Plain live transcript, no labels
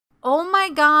Oh my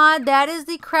god, that is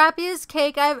the crappiest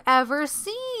cake I've ever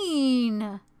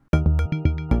seen.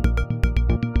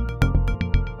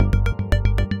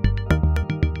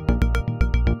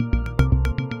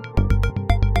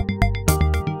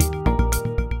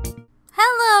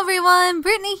 Hello everyone,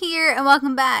 Brittney here and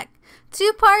welcome back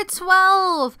to part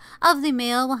 12 of the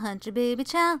Male 100 Baby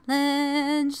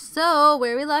Challenge. So,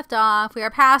 where we left off, we are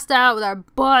passed out with our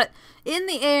butt in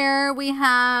the air. We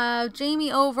have Jamie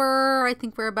over. I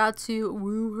think we're about to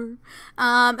woo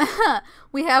her.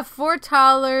 We have 4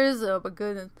 toddlers. Oh my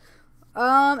goodness.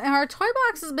 And our toy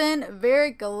box has been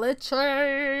very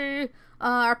glitchy.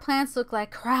 Our plants look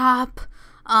like crap.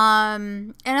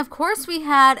 And of course we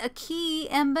had a key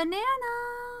and banana.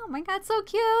 Oh my god, so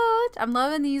cute. I'm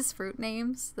loving these fruit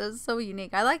names. This is so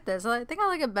unique. I like this. I think I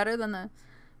like it better than the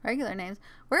regular names.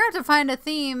 We're going to have to find a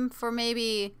theme for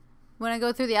maybe when I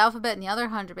go through the alphabet in the other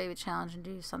 100 Baby Challenge and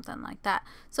do something like that.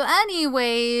 So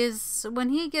anyways, when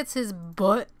he gets his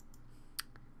butt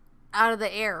out of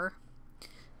the air,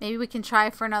 maybe we can try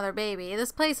for another baby.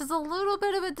 This place is a little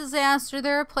bit of a disaster.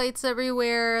 There are plates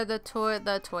everywhere. The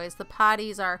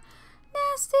potties are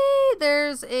nasty.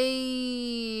 There's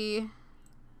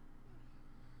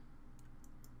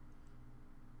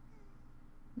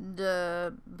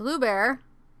the blue bear.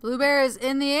 Blue bear is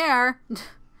in the air.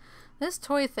 This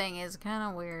toy thing is kind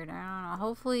of weird. I don't know.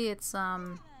 Hopefully it's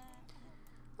aw,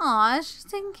 she's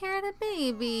taking care of the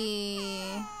baby.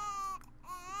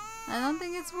 I don't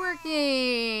think it's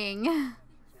working.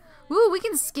 Ooh, we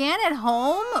can scan at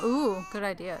home? Ooh, good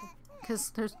idea. Because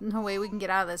there's no way we can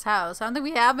get out of this house. I don't think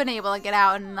we have been able to get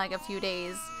out in like a few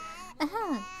days.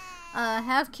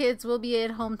 Have kids. We'll be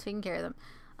at home taking care of them.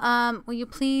 Will you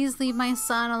please leave my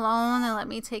son alone and let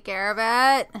me take care of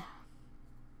it?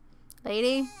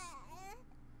 Lady?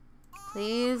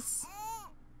 Please?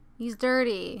 He's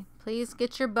dirty. Please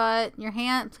get your butt,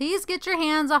 please get your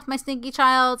hands off my stinky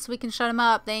child so we can shut him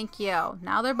up. Thank you.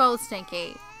 Now they're both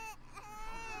stinky.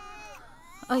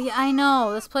 Oh yeah, I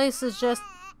know. This place is just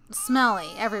smelly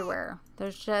everywhere.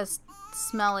 There's just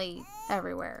smelly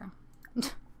everywhere.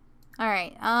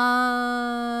 Alright,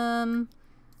 I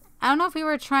don't know if we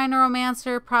were trying to romance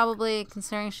her, probably,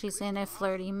 considering she's in a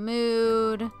flirty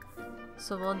mood.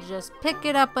 So we'll just pick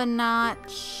it up a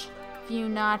notch. A few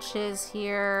notches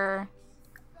here.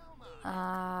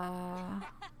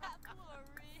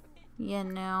 You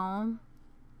know.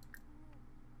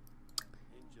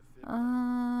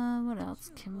 What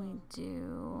else can we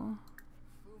do?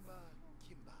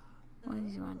 What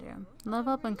do you want to do?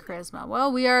 Level up in charisma.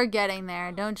 Well, we are getting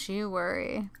there. Don't you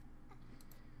worry. I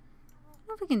don't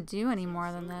know if we can do any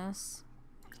more than this.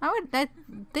 I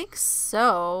think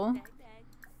so.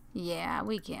 Yeah,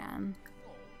 we can.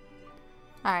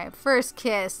 Alright, first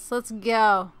kiss. Let's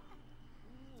go.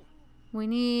 We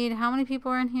need, how many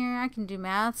people are in here? I can do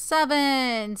math.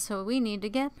 7. So we need to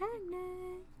get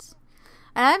pregnant.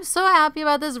 And I'm so happy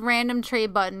about this random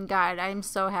trade button guide. I'm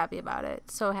so happy about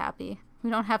it. So happy. We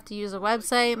don't have to use a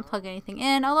website and plug anything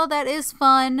in. Although that is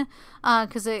fun.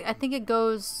 Because I think it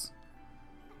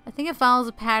follows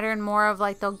a pattern more of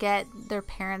like they'll get their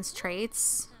parents'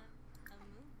 traits.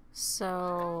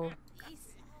 So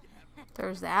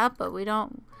there's that, but we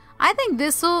don't. I think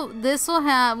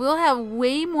we'll have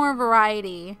way more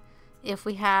variety if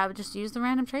we have just use the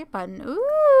random trait button.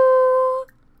 Ooh,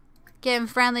 getting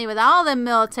friendly with all the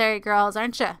military girls,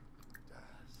 aren't you?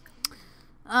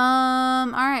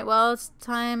 All right. Well, it's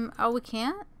time. Oh, we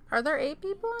can't. Are there 8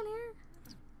 people in here?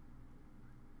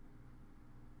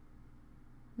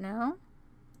 No.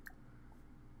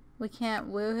 We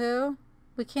can't woohoo.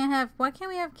 We can't have. Why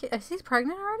can't we have kids? Is he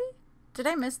pregnant already? Did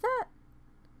I miss that?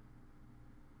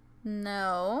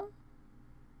 No.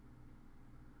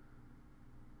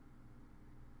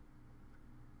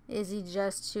 Is he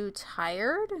just too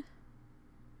tired?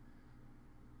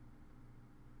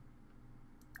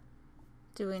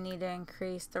 Do we need to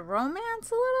increase the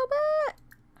romance a little bit?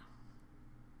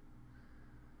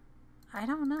 I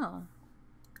don't know.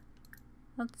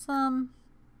 Let's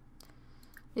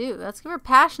let's give her a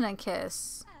passionate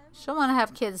kiss. She'll want to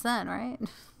have kids then, right?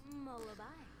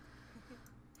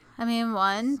 I mean,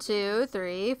 1, 2,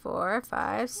 3, 4,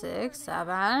 5, 6,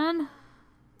 7.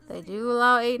 They do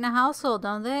allow 8 in a household,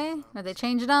 don't they? Or they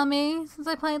changed it on me since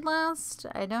I played last?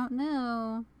 I don't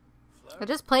know. I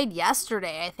just played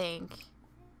yesterday, I think.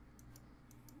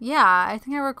 Yeah, I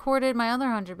think I recorded my other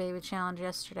 100 Baby Challenge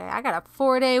yesterday. I got a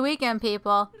 4-day weekend,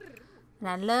 people. And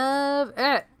I love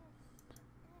it.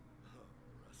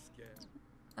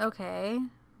 Okay.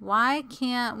 Why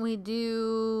can't we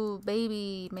do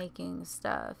baby making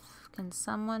stuff? Can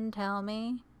someone tell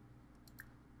me?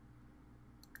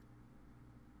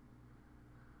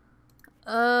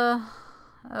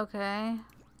 Okay.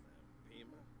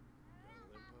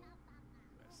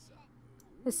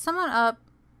 Is someone up?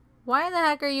 Why the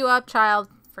heck are you up, child?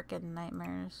 Freaking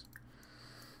nightmares.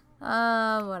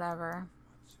 Whatever.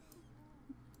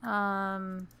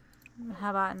 How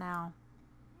about now?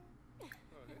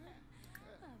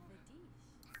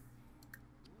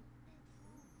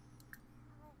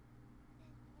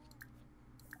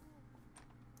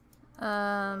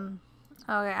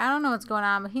 Okay, I don't know what's going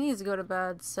on, but he needs to go to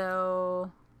bed,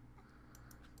 so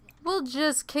we'll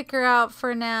just kick her out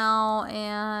for now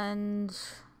and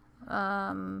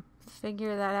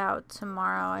figure that out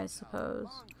tomorrow, I suppose.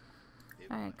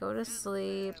 Alright, go to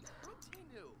sleep.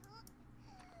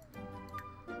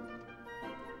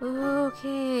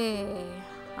 Okay.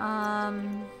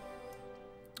 Well,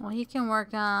 he can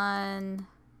work on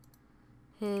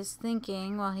his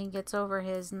thinking while he gets over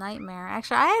his nightmare.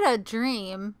 Actually, I had a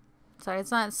dream. Sorry,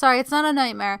 it's not a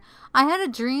nightmare. I had a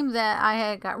dream that I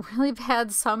had got really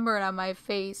bad sunburn on my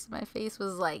face. My face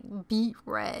was like beet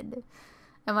red.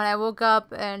 And when I woke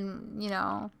up and, you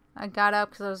know, I got up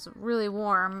because I was really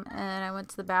warm and I went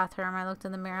to the bathroom. I looked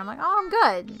in the mirror. I'm like, oh, I'm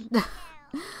good.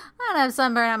 I don't have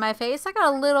sunburn on my face. I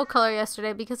got a little color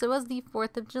yesterday because it was the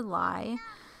 4th of July.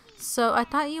 So I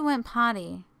thought you went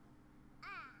potty.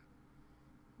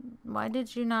 Why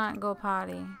did you not go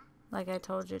potty like I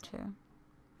told you to?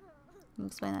 Can you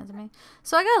explain that to me?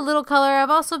 So I got a little color. I've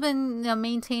also been, you know,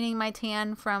 maintaining my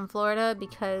tan from Florida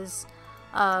because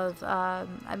of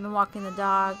I've been walking the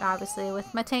dog obviously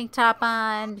with my tank top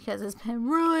on because it's been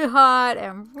really hot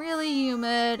and really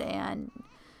humid and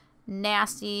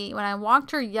nasty. When I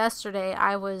walked her yesterday,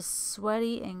 I was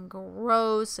sweaty and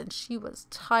gross and she was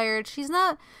tired. She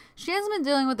hasn't been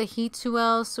dealing with the heat too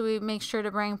well, so we make sure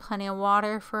to bring plenty of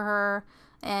water for her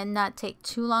and not take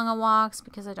too long of walks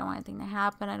because I don't want anything to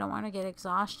happen. I don't want to get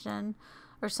exhaustion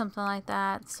or something like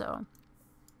that. So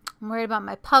I'm worried about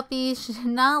my puppy. She did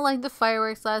not like the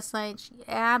fireworks last night. She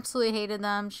absolutely hated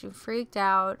them. She freaked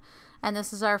out. And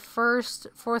this is our first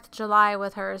 4th of July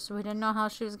with her, so we didn't know how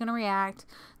she was going to react.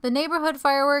 The neighborhood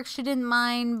fireworks she didn't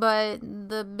mind, but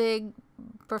the big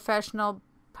professional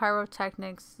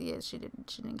pyrotechnics, yeah, she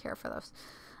didn't care for those.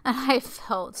 And I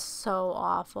felt so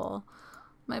awful.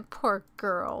 My poor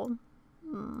girl.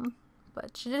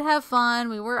 But she did have fun.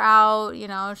 We were out, you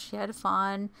know, she had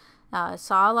fun.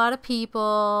 Saw a lot of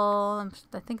people.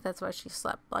 I think that's why she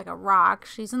slept like a rock.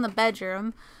 She's in the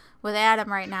bedroom with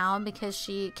Adam right now because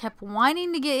she kept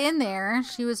wanting to get in there.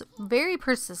 She was very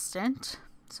persistent.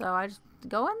 So I just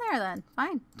go in there then.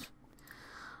 Fine.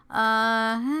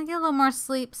 Get a little more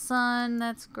sleep, son.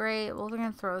 That's great. Well, we're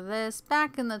going to throw this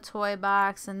back in the toy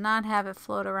box and not have it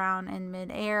float around in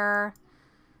midair.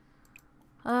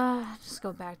 Just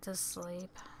go back to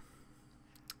sleep.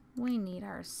 We need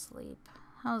our sleep.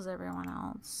 How's everyone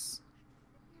else?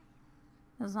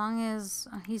 As long as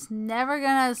he's never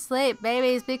gonna sleep,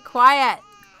 babies, be quiet.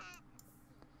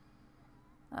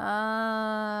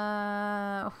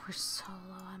 We're so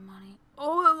low on money.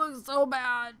 Oh, it looks so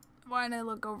bad. Why did I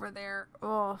look over there?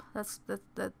 Oh, that's bad.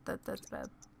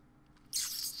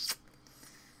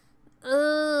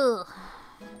 Ugh.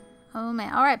 Oh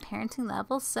man. All right, parenting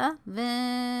level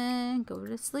 7. Go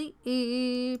to sleep.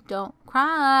 Don't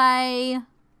cry,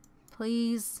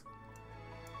 please.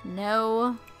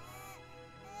 No.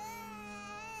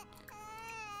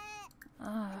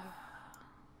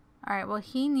 Alright, well,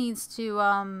 he needs to,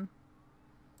 oh,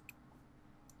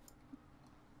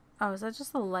 is that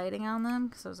just the lighting on them?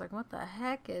 Because I was like, what the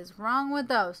heck is wrong with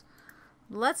those?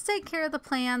 Let's take care of the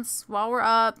plants while we're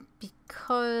up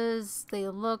because they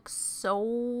look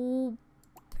so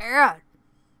bad.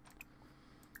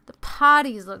 The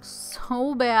potties look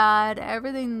so bad.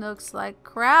 Everything looks like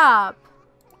crap.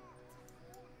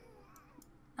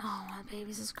 Oh, my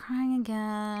baby's is crying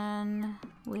again.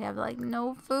 We have, like,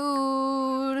 no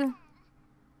food.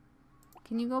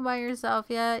 Can you go by yourself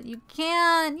yet? You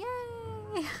can!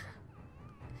 Yay!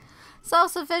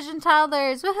 Self-sufficient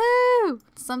toddlers! Woohoo!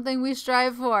 It's something we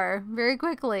strive for very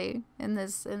quickly in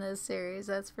this series,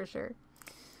 that's for sure.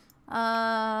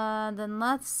 Then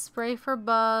let's spray for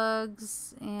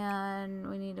bugs. And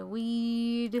we need a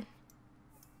weed.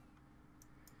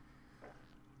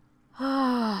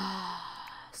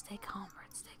 Stay calm,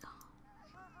 Bert. Stay calm.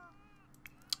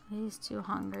 He's too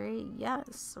hungry. Yes.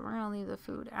 So we're going to leave the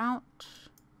food out.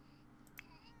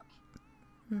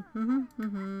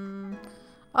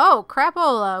 Oh,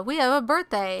 crapola. We have a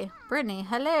birthday. Brittney,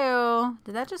 hello.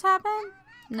 Did that just happen?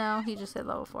 No, he just hit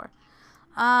level 4.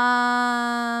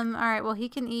 Alright, well, he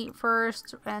can eat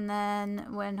first. And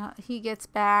then when he gets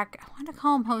back, I want to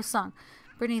call him Ho Sung.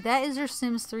 Brittney, that is your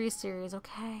Sims 3 series,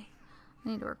 okay? I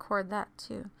need to record that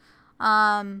too.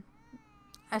 I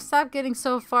stopped getting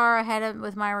so far ahead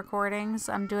with my recordings.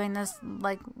 I'm doing this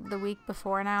like the week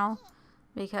before now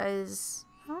because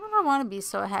I don't want to be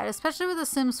so ahead, especially with The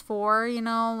Sims 4, you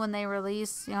know, when they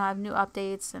release, you know, have new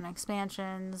updates and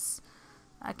expansions.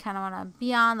 I kind of want to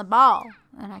be on the ball,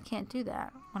 and I can't do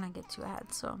that when I get too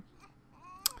ahead, so.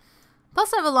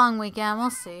 Plus I have a long weekend, we'll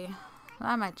see.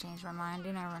 I might change my mind,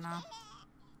 you never know.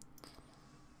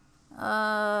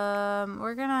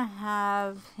 We're gonna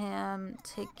have him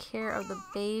take care of the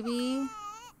baby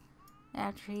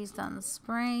after he's done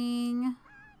spraying.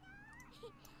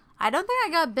 I don't think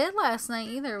I got bit last night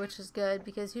either, which is good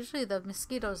because usually the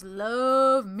mosquitoes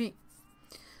love me.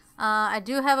 I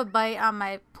do have a bite on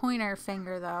my pointer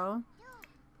finger though.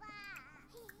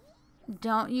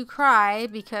 Don't you cry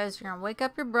because you're gonna wake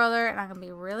up your brother and I'm gonna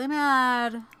be really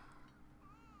mad.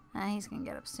 And he's gonna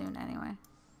get up soon anyway.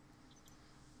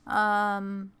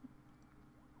 Where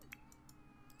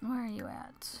are you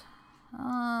at?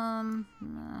 Not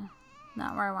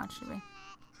where I want you to be.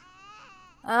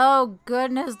 Oh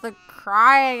goodness, the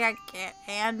crying, I can't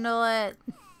handle it.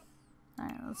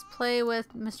 Alright, let's play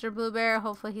with Mr. Blue Bear.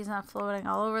 Hopefully he's not floating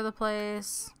all over the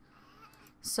place.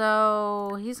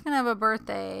 So, he's gonna have a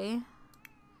birthday.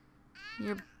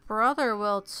 Your brother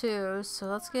will too, so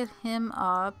let's get him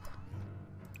up.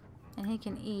 And he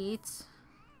can eat.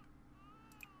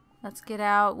 Let's get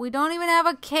out. We don't even have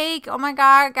a cake. Oh my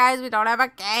god, guys, we don't have a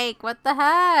cake. What the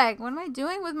heck? What am I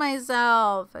doing with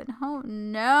myself? I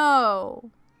don't know.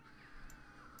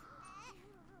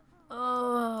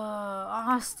 Oh,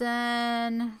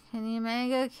 Austin, can you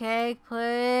make a cake,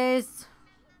 please?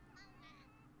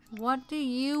 What do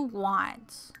you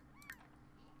want?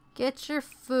 Get your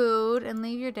food and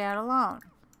leave your dad alone.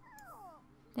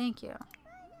 Thank you.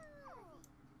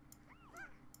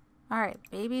 Alright,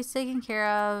 baby's taken care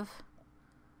of.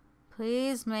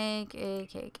 Please make a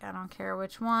cake. I don't care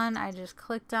which one. I just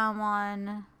clicked on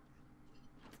one.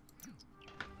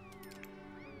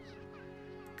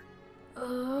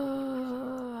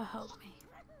 Help me.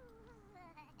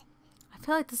 I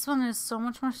feel like this one is so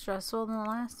much more stressful than the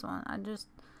last one.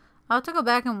 I'll have to go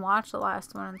back and watch the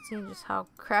last one and see just how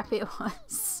crappy it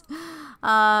was.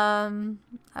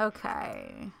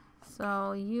 Okay.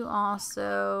 So you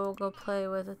also go play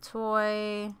with a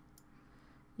toy.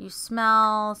 You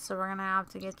smell, so we're gonna have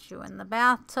to get you in the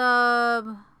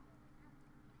bathtub.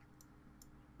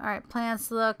 Alright, plants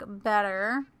look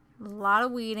better. A lot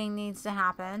of weeding needs to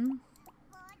happen.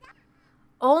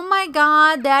 Oh my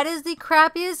god, that is the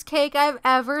crappiest cake I've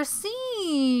ever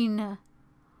seen.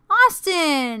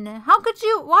 Austin, how could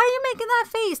you? Why are you making that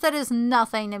face? That is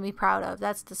nothing to be proud of.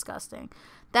 That's disgusting.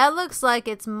 That looks like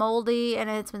it's moldy and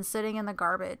it's been sitting in the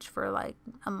garbage for like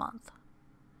a month.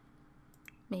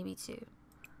 Maybe 2.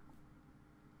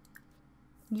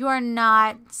 You are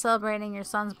not celebrating your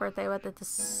son's birthday with a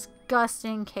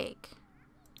disgusting cake.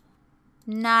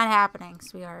 Not happening,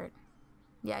 sweetheart.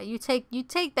 Yeah, you take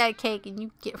that cake and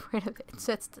you get rid of it.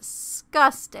 That's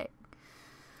disgusting.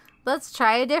 Let's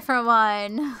try a different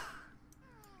one.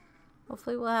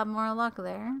 Hopefully we'll have more luck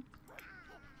there.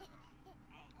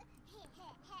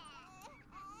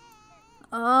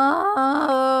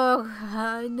 Oh,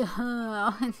 God,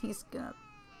 no. He's gonna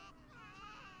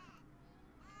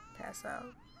pass out.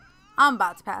 I'm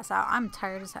about to pass out. I'm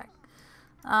tired as heck.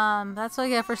 That's what I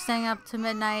get for staying up to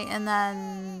midnight and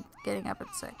then getting up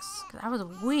at 6. I was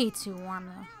way too warm,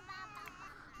 though.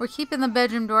 We're keeping the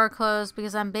bedroom door closed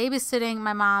because I'm babysitting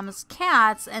my mom's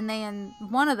cats, and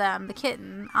one of them, the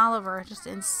kitten, Oliver, just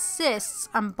insists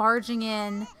on barging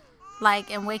in,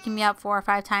 and waking me up 4 or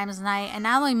 5 times a night, and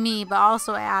not only me, but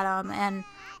also Adam, and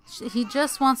he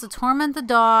just wants to torment the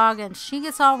dog, and she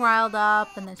gets all riled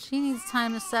up, and then she needs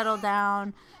time to settle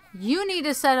down. You need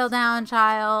to settle down,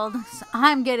 child.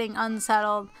 I'm getting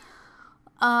unsettled.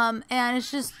 And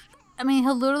it's just, I mean,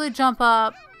 he'll literally jump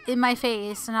up in my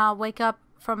face, and I'll wake up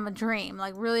from a dream,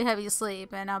 like really heavy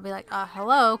sleep, and I'll be like,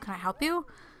 hello, can I help you?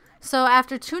 So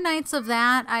after 2 nights of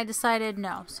that, I decided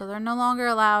no. So they're no longer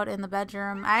allowed in the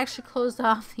bedroom. I actually closed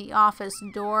off the office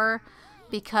door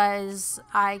because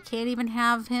I can't even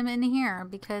have him in here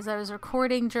because I was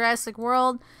recording Jurassic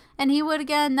World and he would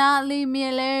again not leave me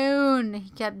alone.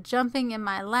 He kept jumping in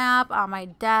my lap, on my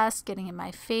desk, getting in my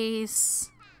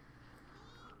face.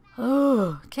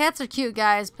 Oh, cats are cute,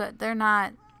 guys, but they're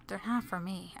not for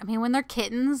me. I mean, when they're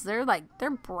kittens, they're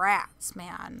brats,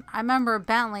 man. I remember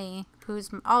Bentley, who's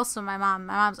also my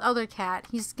mom's other cat.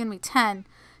 He's gonna be 10.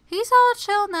 He's all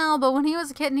chill now, but when he was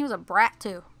a kitten, he was a brat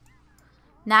too.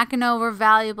 Knocking over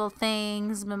valuable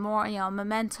things,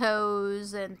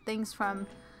 mementos, and things from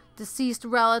deceased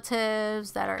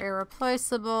relatives that are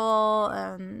irreplaceable,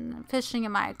 and fishing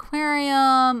in my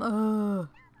aquarium. Ugh.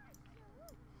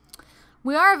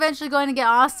 We are eventually going to get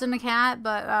Austin a cat,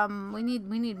 but we need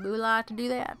moolah to do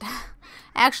that.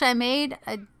 Actually,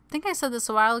 I think I said this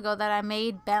a while ago, that I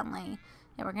made Bentley,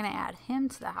 and we're gonna add him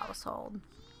to the household.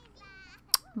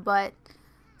 But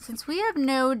since we have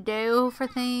no dough for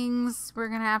things, we're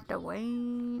gonna have to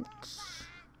wait.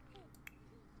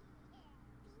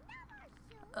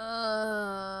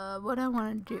 What I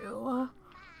want to do?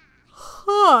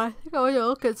 I think I want to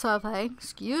look at something.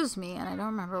 Excuse me, and I don't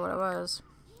remember what it was.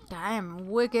 I am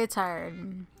wicked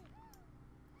tired.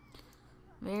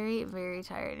 Very, very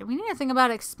tired. We need to think about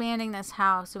expanding this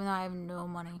house, even though I have no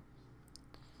money.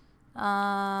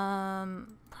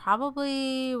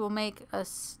 Probably we'll make a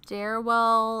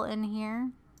stairwell in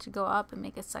here to go up and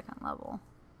make a second level.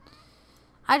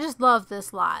 I just love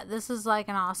this lot. This is like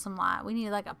an awesome lot. We need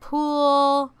like a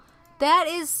pool. That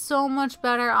is so much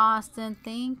better, Austin.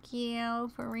 Thank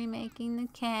you for remaking the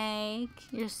cake.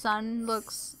 Your son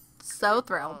looks so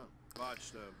thrilled.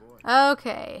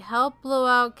 Okay, help blow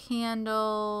out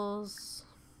candles.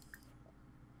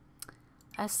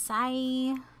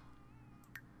 Acai.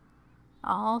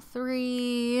 All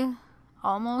 3.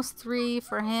 Almost 3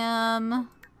 for him.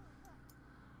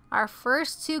 Our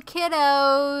first 2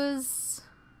 kiddos.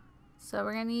 So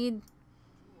we're gonna need...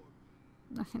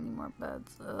 I need more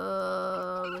beds.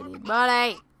 We need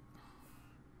money.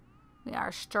 We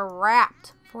are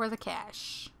strapped for the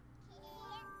cash.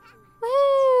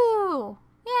 Woo!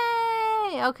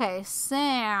 Yay! Okay,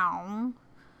 so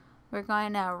we're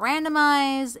going to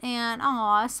randomize, and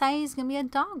Acai's gonna be a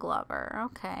dog lover.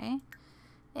 Okay.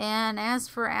 And as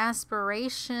for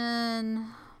aspiration,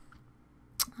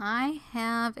 I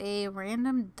have a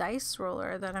random dice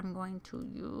roller that I'm going to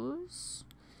use.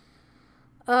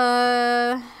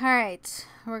 Alright.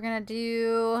 We're gonna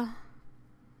do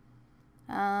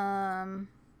alright,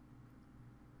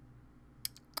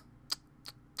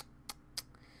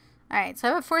 so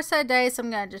I have a 4-sided dice. I'm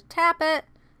gonna just tap it,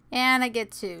 and I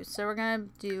get 2. So we're gonna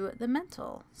do the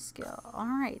mental skill.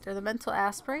 Alright, or the mental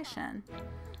aspiration.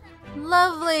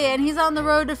 Lovely, and he's on the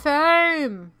road to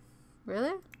fame.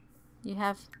 Really? You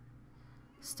have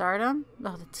stardom?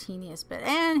 Oh, the teeniest bit.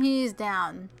 And he's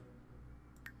down.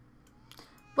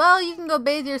 Well, you can go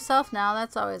bathe yourself now.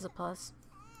 That's always a plus.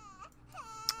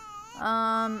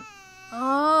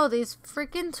 Oh, these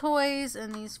freaking toys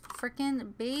and these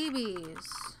freaking babies.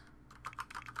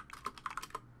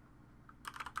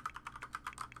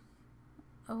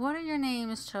 What are your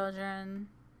names, children?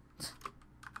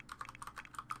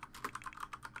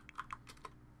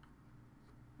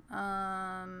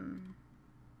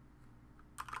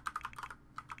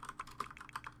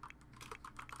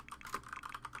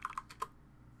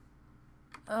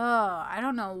 Oh, I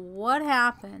don't know what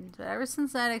happened, but ever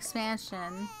since that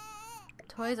expansion,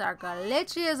 toys are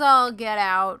glitchy as all get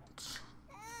out.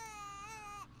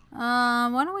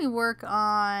 Why don't we work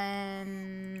on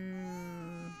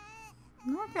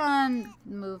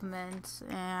movement,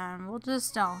 and we'll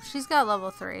just, oh, she's got level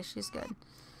 3, she's good.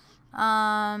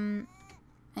 And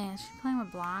she's playing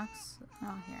with blocks.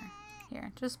 Oh,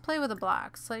 here, just play with the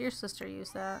blocks. Let your sister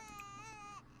use that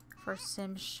for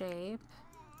sim shape.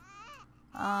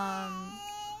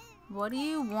 What do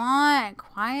you want?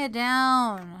 Quiet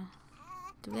down.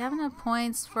 Do we have enough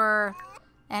points for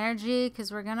energy?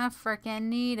 Because we're gonna frickin'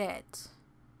 need it.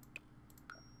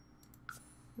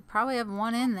 We probably have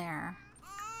 1 in there.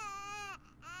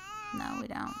 No, we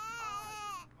don't.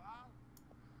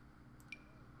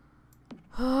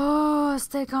 Oh,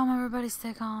 stay calm, everybody.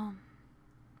 Stay calm.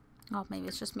 Oh, maybe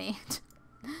it's just me.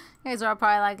 You guys are all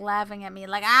probably like laughing at me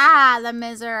like, ah, the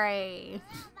misery.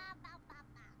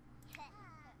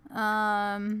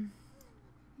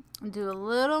 Do a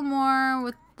little more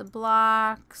with the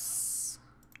blocks.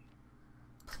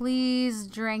 Please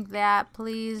drink that.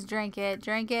 Please drink it.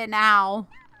 Drink it now.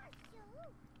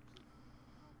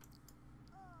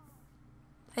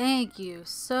 Thank you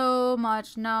so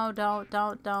much. No,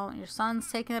 don't. Your son's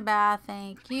taking a bath.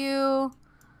 Thank you.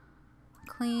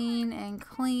 Clean and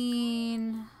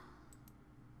clean.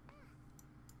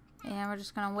 And we're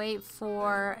just gonna wait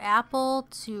for Apple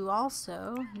to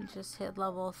also, he just hit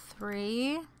level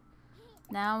 3.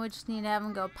 Now we just need to have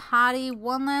him go potty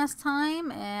 1 last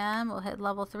time, and we'll hit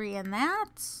level 3 in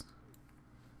that.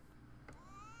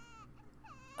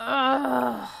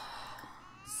 Ugh.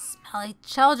 Smelly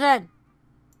children.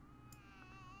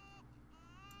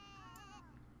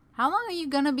 How long are you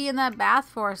gonna be in that bath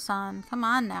for, son? Come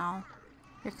on now.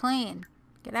 You're clean.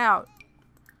 Get out.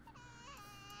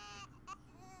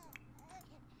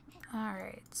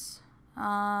 Alright.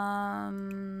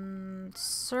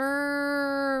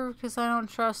 Serve, because I don't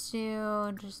trust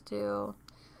you. Just do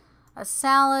a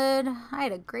salad. I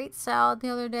had a great salad the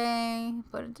other day,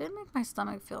 but it didn't make my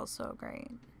stomach feel so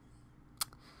great.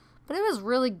 But it was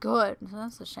really good, so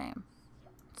that's a shame.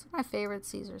 It's my favorite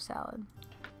Caesar salad.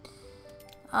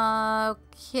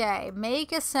 Okay,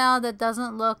 make a salad that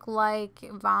doesn't look like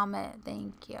vomit.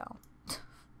 Thank you.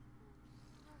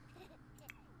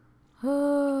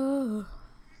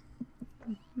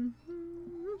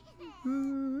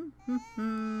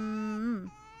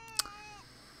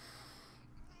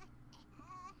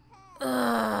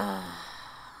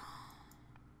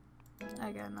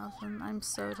 I got nothing. I'm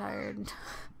so tired.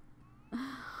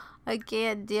 I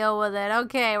can't deal with it.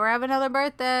 Okay, we're having another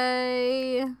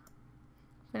birthday.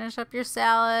 Finish up your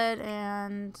salad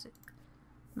and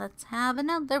let's have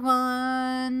another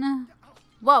one.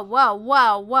 Whoa, whoa,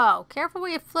 whoa, whoa. Careful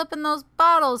where you're flipping those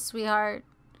bottles, sweetheart.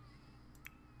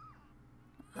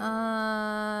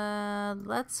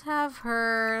 Let's have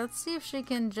her. Let's see if she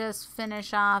can just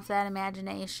finish off that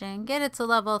imagination. Get it to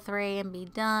level 3 and be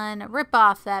done. Rip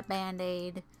off that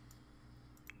band-aid.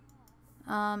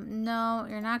 No,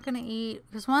 you're not gonna eat.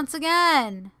 Because once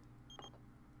again,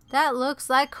 that looks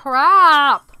like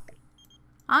crap.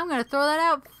 I'm gonna throw that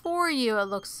out for you. It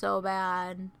looks so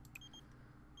bad.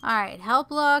 Alright, help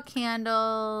blow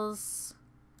candles.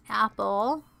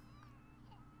 Apple.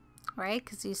 Right,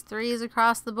 because these 3s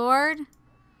across the board.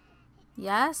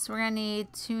 Yes, we're going to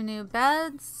need 2 new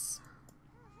beds.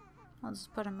 I'll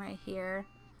just put them right here.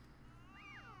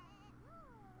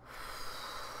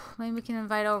 Maybe we can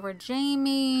invite over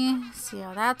Jamie. See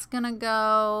how that's going to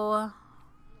go.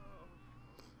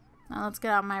 Now let's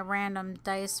get out my random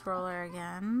dice roller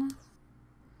again.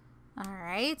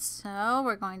 Alright, so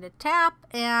we're going to tap.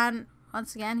 And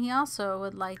once again, he also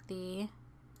would like the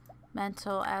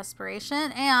mental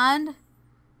aspiration, and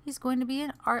he's going to be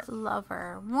an art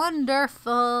lover.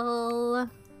 Wonderful.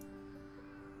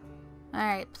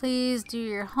 Alright, please do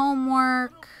your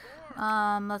homework.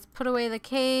 Let's put away the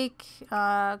cake.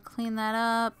 Clean that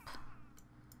up.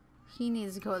 He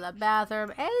needs to go to the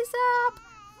bathroom ASAP.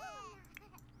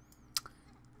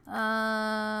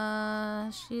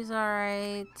 She's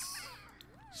alright.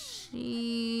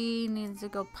 She needs to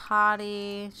go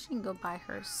potty. She can go by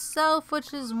herself,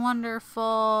 which is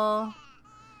wonderful.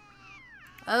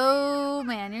 Oh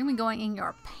man, you're gonna be going in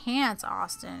your pants,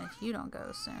 Austin, if you don't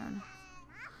go soon.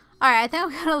 Alright, I think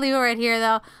I'm gonna leave it right here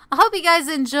though. I hope you guys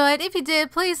enjoyed. If you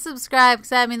did, please subscribe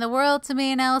because that means the world to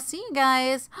me, and I'll see you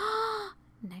guys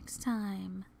next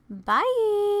time.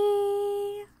 Bye!